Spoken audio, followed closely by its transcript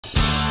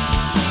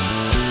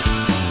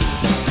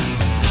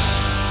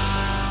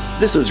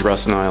This is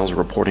Russ Niles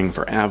reporting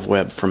for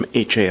AvWeb from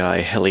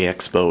HAI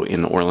Heli-Expo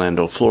in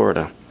Orlando,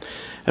 Florida.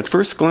 At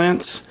first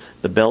glance,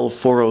 the Bell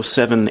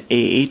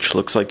 407AH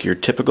looks like your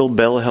typical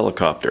Bell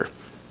helicopter,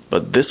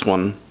 but this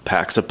one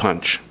packs a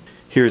punch.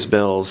 Here's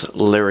Bell's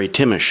Larry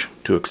Timish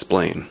to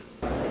explain.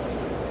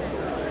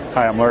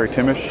 Hi, I'm Larry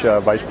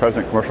Timish, Vice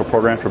President Commercial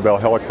Programs for Bell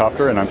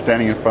Helicopter, and I'm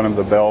standing in front of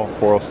the Bell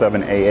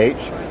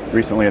 407AH,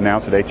 recently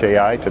announced at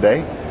HAI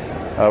today.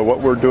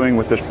 What we're doing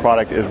with this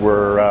product is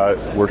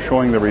we're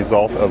showing the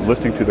result of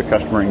listening to the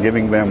customer and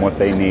giving them what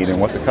they need. And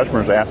what the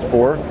customers asked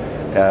for,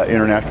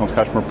 international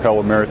customer,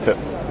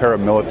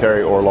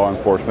 paramilitary or law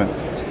enforcement,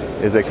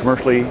 is a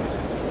commercially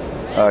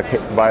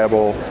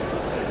viable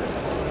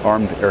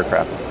armed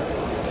aircraft.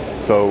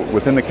 So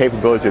within the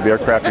capabilities of the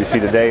aircraft you see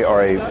today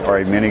are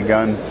a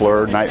minigun,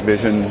 FLIR, night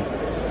vision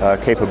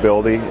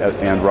capability,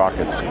 and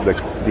rockets.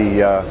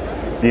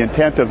 The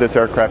intent of this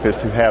aircraft is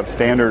to have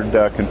standard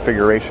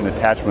configuration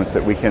attachments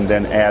that we can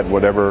then add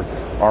whatever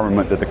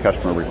armament that the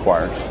customer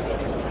requires.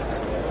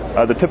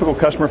 The typical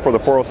customer for the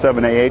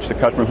 407AH, the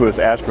customer who has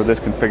asked for this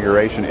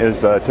configuration,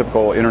 is a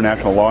typical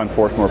international law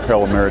enforcement or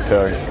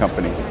paramilitary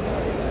company.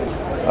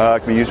 It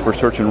can be used for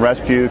search and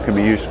rescue, it can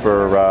be used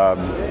for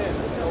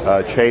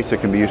chase,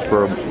 it can be used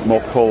for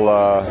multiple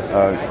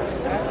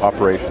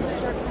operations.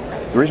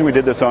 The reason we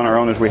did this on our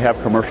own is we have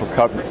commercial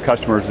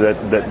customers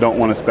that don't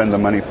want to spend the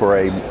money for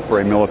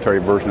a military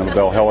version of a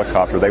Bell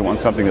helicopter. They want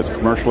something that's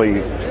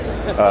commercially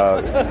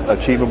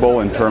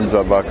achievable in terms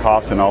of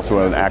cost and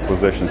also an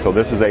acquisition. So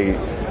this is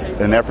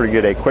an effort to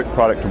get a quick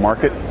product to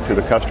market to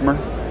the customer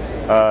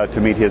to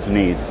meet his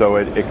needs. So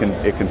it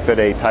can fit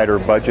a tighter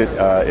budget.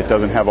 It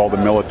doesn't have all the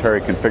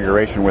military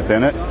configuration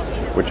within it,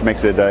 which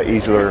makes it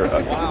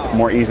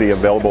more easily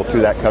available to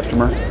that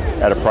customer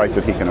at a price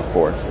that he can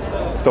afford.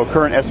 So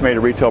current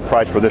estimated retail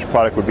price for this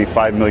product would be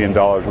 $5 million,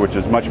 which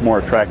is much more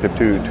attractive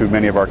to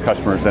many of our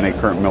customers than a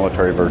current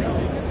military version.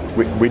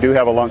 We do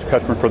have a launch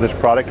customer for this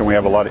product, and we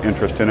have a lot of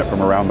interest in it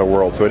from around the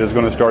world. So it is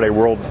going to start a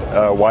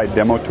worldwide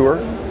demo tour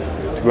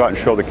to go out and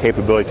show the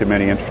capability to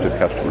many interested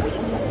customers.